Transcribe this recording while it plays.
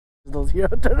Those hero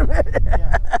tournament.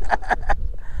 Yeah.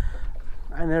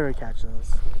 I never catch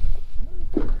those.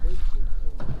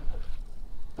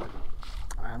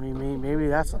 I mean, maybe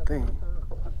that's the thing.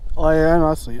 Oh yeah, I know,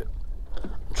 I see it. I'm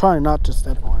trying not to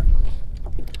step on it.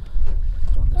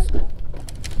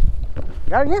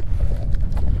 Got it again?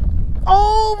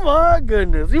 Oh my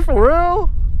goodness, you for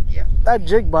real? Yeah. That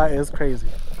jig bite is crazy.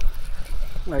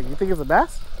 Like, you think it's a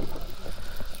bass?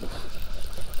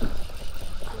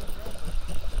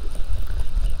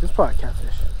 It's probably a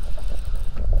catfish.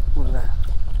 What is that?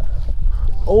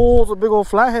 Oh, it's a big old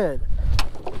flathead.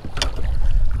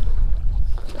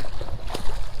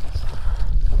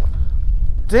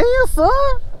 Damn, son!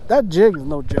 That jig is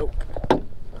no joke.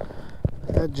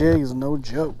 That jig is no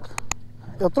joke.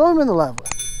 Yo, throw him in the lava.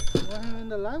 Throw him in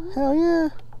the lava? Hell yeah.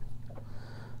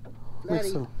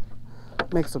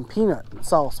 Make some peanut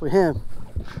sauce with him.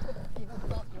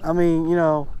 I mean, you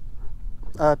know,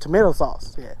 tomato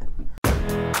sauce, yeah.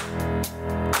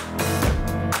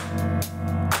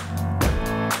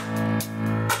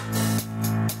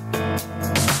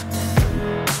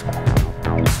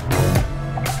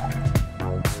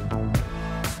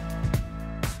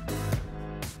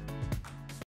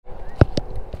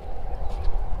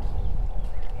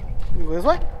 You go this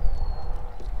way?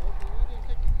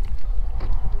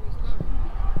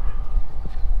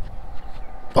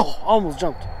 Oh, almost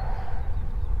jumped.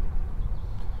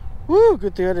 Woo,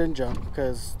 good thing I didn't jump,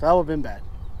 because that would have been bad.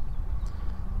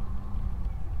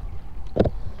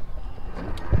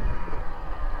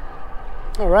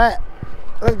 Alright,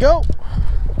 let's go.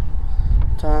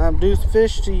 Time to do some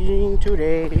fishing 2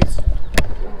 days.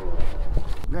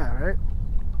 Yeah, right?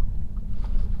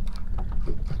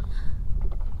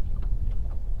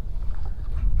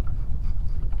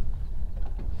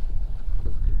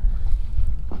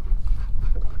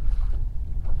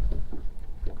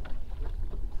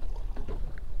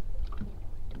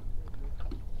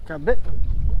 Got a bit?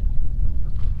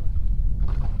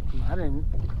 I didn't.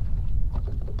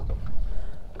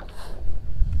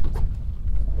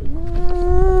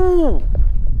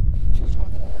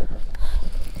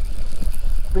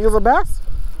 Think it's a bass?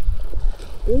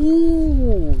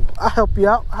 Ooh, I'll help you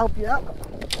out. I'll help you out.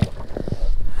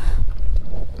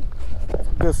 That's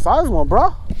a good size one,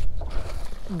 bro.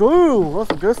 Dude,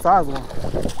 that's a good size one.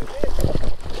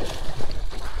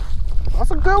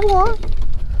 That's a good one.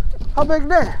 How big is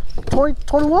that? 20,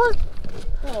 21?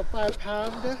 Oh, 5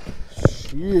 pounder.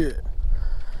 Shit.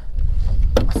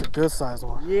 That's a good size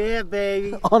one. Yeah,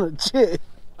 baby. On a jig.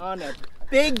 On a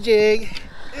big jig.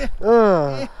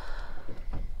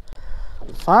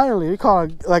 Finally, we call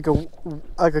it like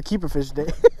a keeper fish day.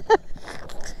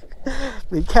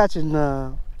 Been catching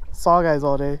saw guys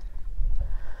all day.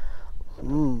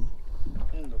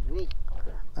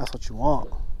 That's what you want.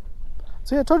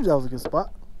 See, I told you that was a good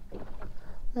spot.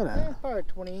 Look at that. Yeah, probably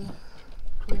 20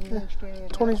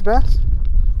 inch bass?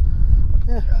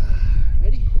 Yeah.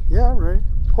 Ready? Yeah, I'm ready.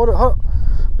 Hold it, hold it.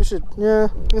 We should, yeah.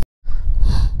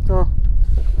 Oh.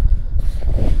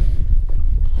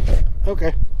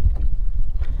 Okay.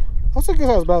 That's a good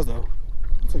size bass though.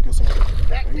 That's a good size.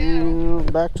 Back down.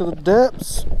 Back to the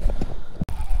depths.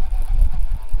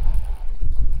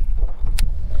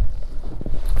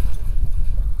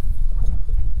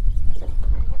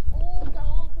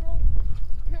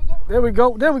 There we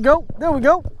go, there we go, there we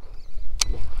go.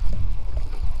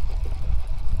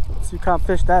 Let's see what kind of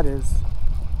fish that is.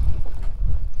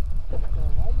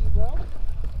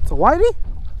 It's a whitey?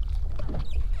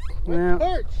 White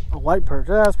perch. A white perch,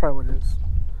 yeah, that's probably what it is.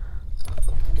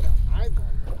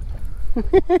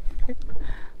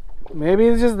 Maybe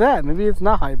it's just that, maybe it's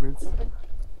not hybrids.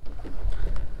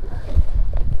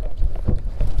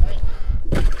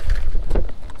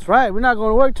 That's right, we're not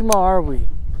going to work tomorrow, are we?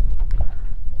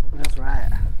 That's right.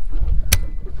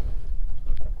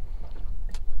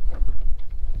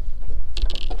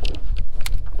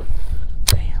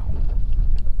 Damn.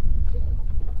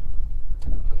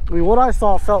 I mean, what I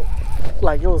saw felt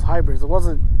like it was hybrids. It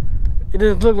wasn't, it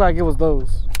didn't look like it was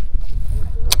those.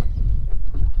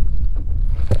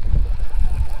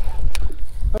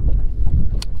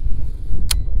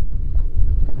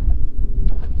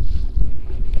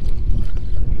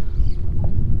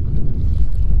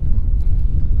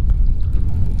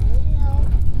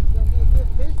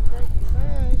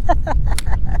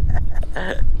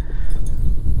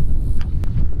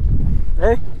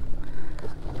 Hey.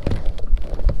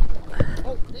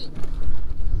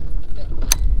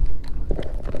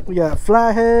 We got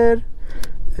flathead,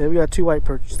 and we got 2 white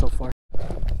perch so far.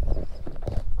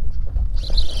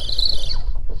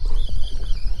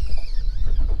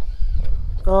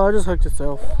 Oh, I just hooked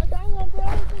itself. I got one,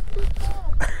 bro.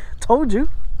 Told you.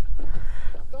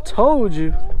 told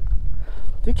you.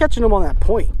 You're catching them on that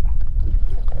point.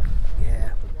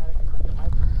 Yeah.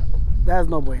 That's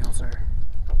no bueno, sir.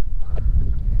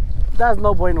 That's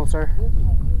no bueno, sir.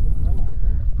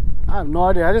 I have no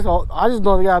idea. I just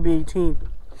know they gotta be 18.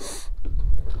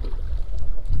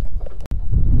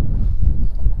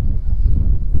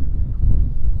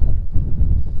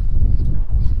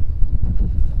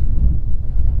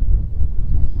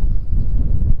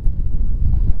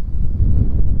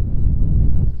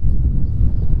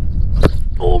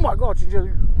 Oh my God, you just.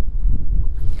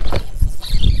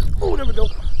 Oh, there we go.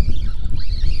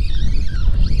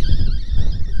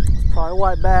 It's probably a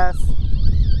white bass.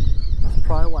 That's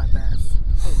probably a white bass.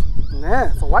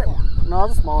 Yeah, it's a white one. No,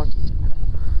 it's a small one.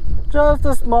 Just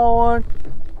a small one.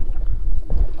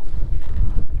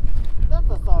 That's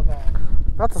a sauger.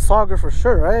 That's a sauger for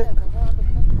sure, right? Yeah, the one of the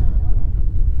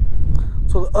one.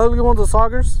 So the ugly ones are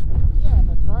saugers? Yeah,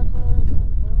 the darker, the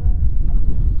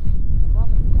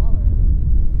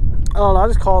I don't know, I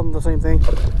just call them the same thing.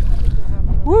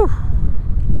 Woo!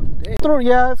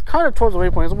 Yeah, it's kind of towards the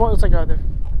waypoint. It's like right there.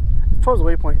 It's towards the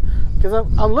waypoint. Because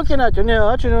I'm looking at you now.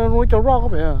 Actually, we can rock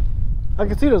up here. I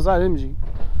can see the side imaging.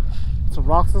 Some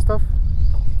rocks and stuff.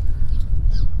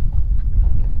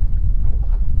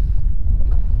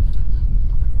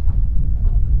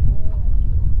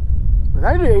 But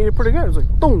I ate it pretty good. It's like,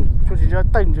 boom.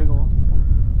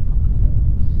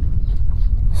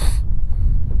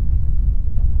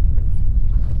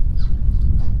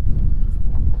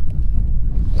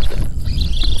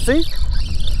 See?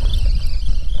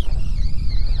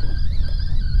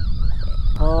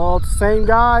 Oh, it's the same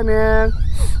guy, man.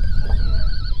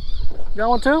 Got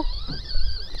one too?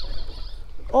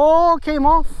 Oh, came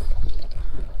off.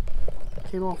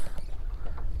 Came off.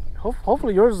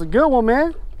 Hopefully yours is a good one,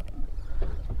 man.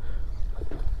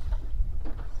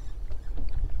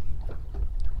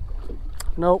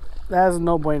 Nope, that is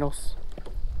no buenos.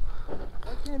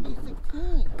 Why can't it be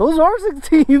 16? Those are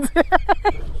 16s.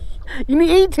 You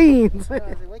need 18s. Why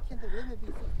can't the limit be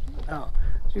 16? Oh,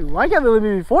 shoot, why can't the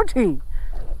limit be 14?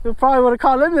 You probably would have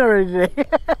caught limit already today. Give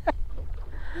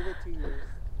it 2 years.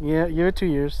 Yeah, give it 2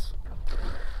 years.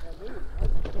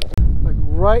 Like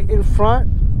right in front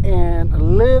and a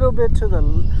little bit to the,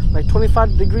 like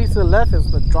 25 degrees to the left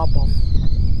is the drop off.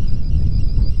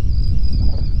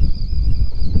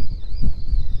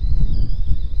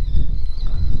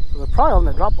 So they're probably on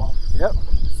the drop off. Yep.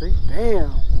 See?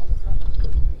 Damn.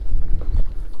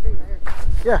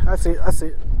 Yeah, I see it. I see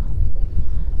it.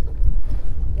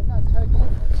 They're not tugging.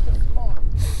 It's just small.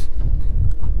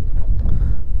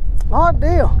 Oh,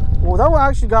 damn. Well, that one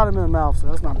actually got him in the mouth, so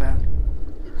that's not bad.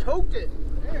 It choked it.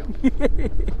 Damn. How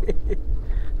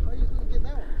are you supposed to get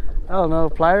that one? I don't know.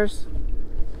 Pliers?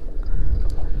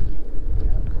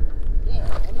 Yeah, I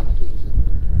need to get you.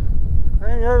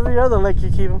 Hey, every other lake you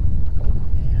keep them.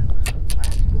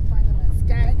 Go find them at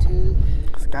Sky too.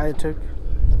 Sky took.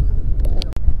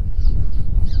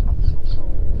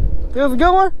 Think it was a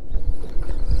good one?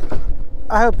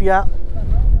 I'll help you out.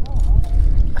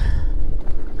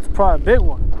 It's probably a big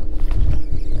one.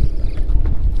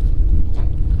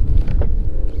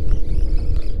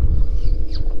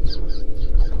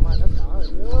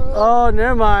 Oh,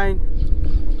 never mind.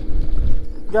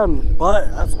 Got him in the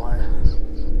butt, that's why.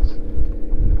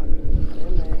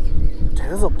 Dude,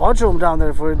 there's a bunch of them down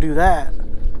there if we do that.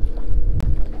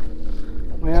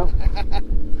 Well.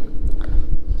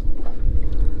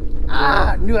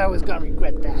 I knew I was gonna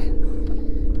regret that.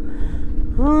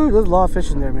 Ooh, there's a lot of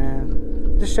fish in there,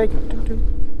 man. Just shake it.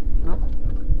 No?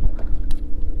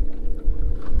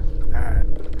 Alright.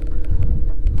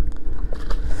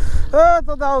 Oh, I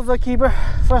thought that was a keeper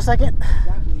for a second.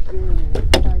 Got me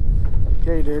good.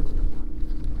 Yeah, you did.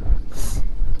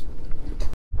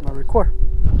 My record.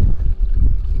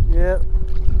 Yep.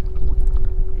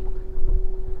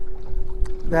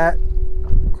 That.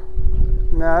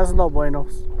 Nah, that's no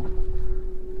buenos.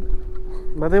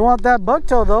 But they want that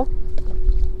bucktail though.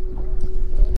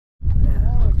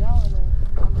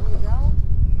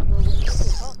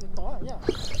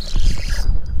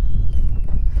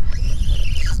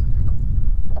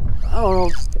 I don't know.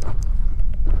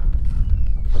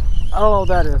 I don't know what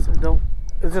that is.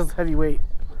 It's just heavyweight.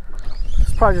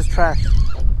 It's probably just trash.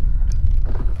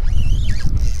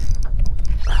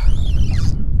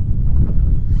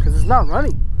 Cause it's not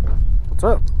running. What's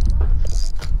up?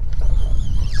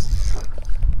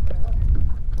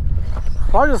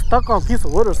 Probably just stuck on a piece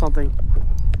of wood or something.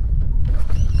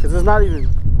 Cause it's not even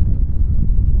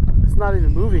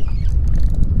moving.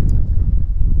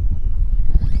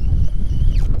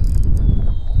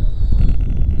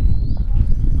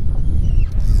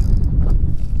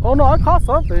 Oh no, I caught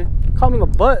something. Caught me in the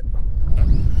butt.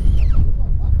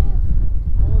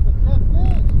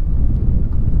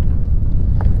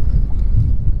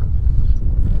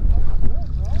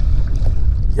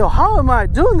 Yo, how am I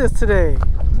doing this today?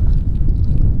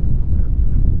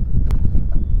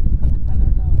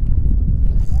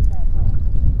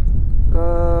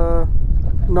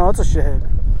 No, it's a shithead.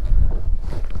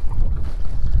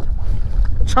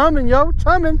 Chumming, yo,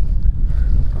 chumming.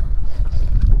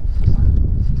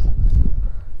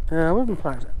 Yeah, where's my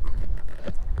pliers at?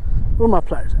 Where my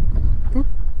pliers at?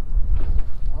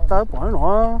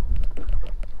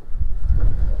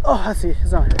 Oh, I see.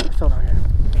 It's down here. It's still down here.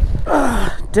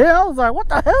 Damn, I was like, what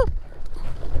the hell?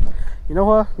 You know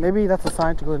what? Maybe that's a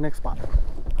sign to go to the next spot.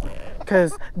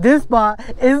 Because this spot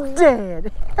is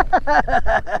dead.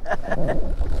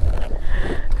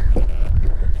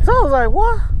 So I was like,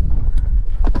 what?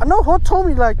 I know Ho told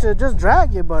me like to just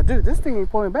drag it, but dude, this thing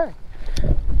ain't pulling back.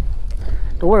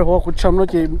 Don't worry, Ho, it's gonna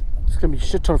be a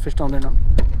shit ton of fish down there now.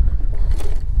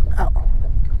 Ow.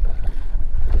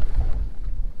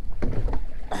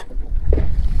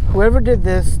 Whoever did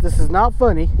this is not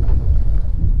funny.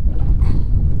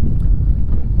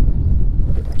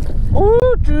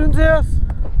 Oh, June's ass.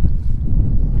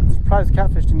 Surprised the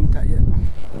catfish didn't eat that yet.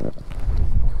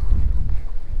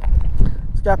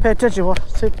 Just gotta pay attention. I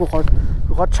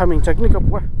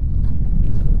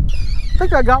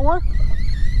think I got one.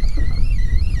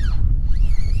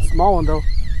 Small one though.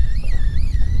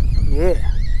 Yeah.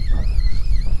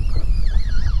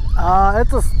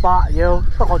 It's a spot, yo.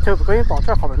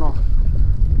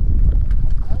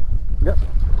 Yep.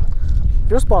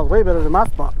 Your spot's way better than my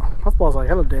spot. My spot's like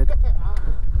hella dead.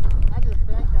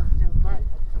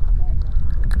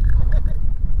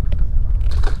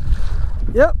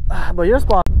 Yep, but your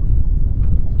spot.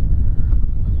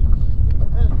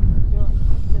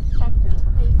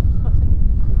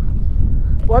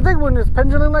 Well, I think when it's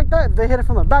pendulum like that, if they hit it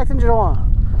from the back, then you don't want.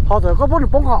 How the go put the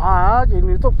bong out, you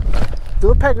need to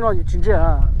do a pegging on your chin, you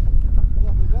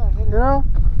know?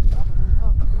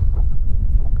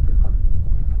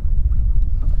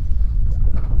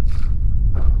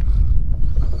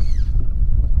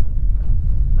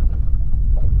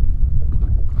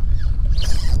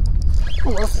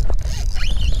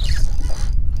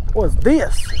 What's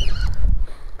this?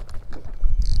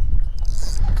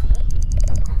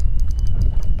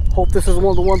 Hope this is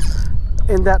one of the ones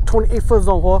in that 28-foot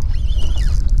zone, huh?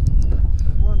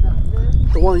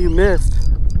 The one you missed.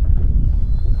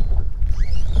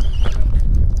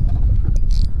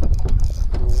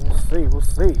 We'll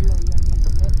see.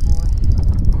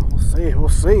 We'll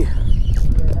see.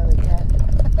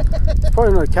 It's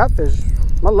probably another catfish.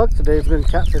 My luck today has been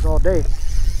catfish all day.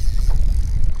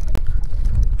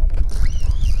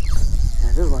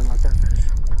 Yeah, this is one of my catfish.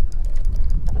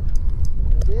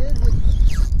 I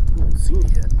haven't seen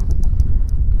it yet.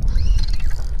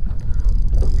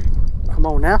 Come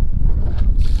on now.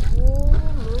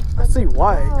 I see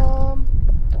white.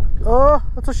 Oh,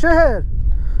 that's a shithead.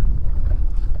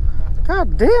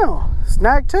 God damn.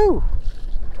 Snag too.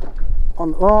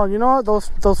 Oh, you know what?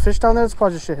 Those fish down there, it's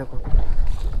probably just shithead.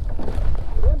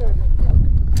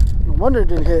 No wonder it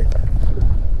didn't hit.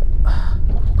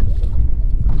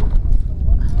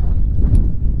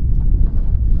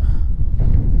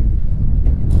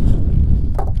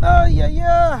 Oh,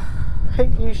 yeah.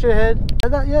 Hate you, shithead. I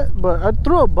that yet, but I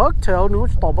threw a bucktail. Knew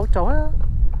what you thought bucktail had.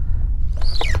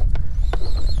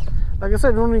 Like I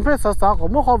said, don't even press that.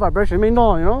 More high vibration, you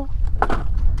know?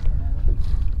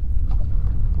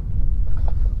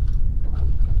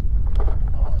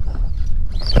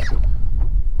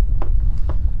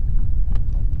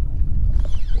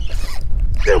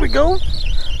 There we go.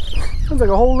 Sounds like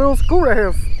a whole little school right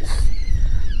here.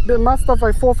 Bit my stuff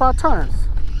like 4 or 5 times.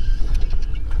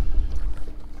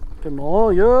 Come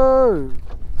on, yo.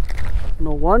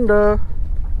 No wonder.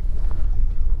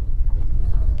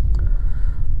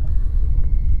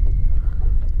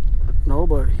 No,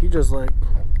 but he just like,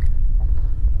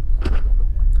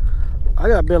 I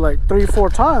got bit like 3 or 4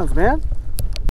 times, man.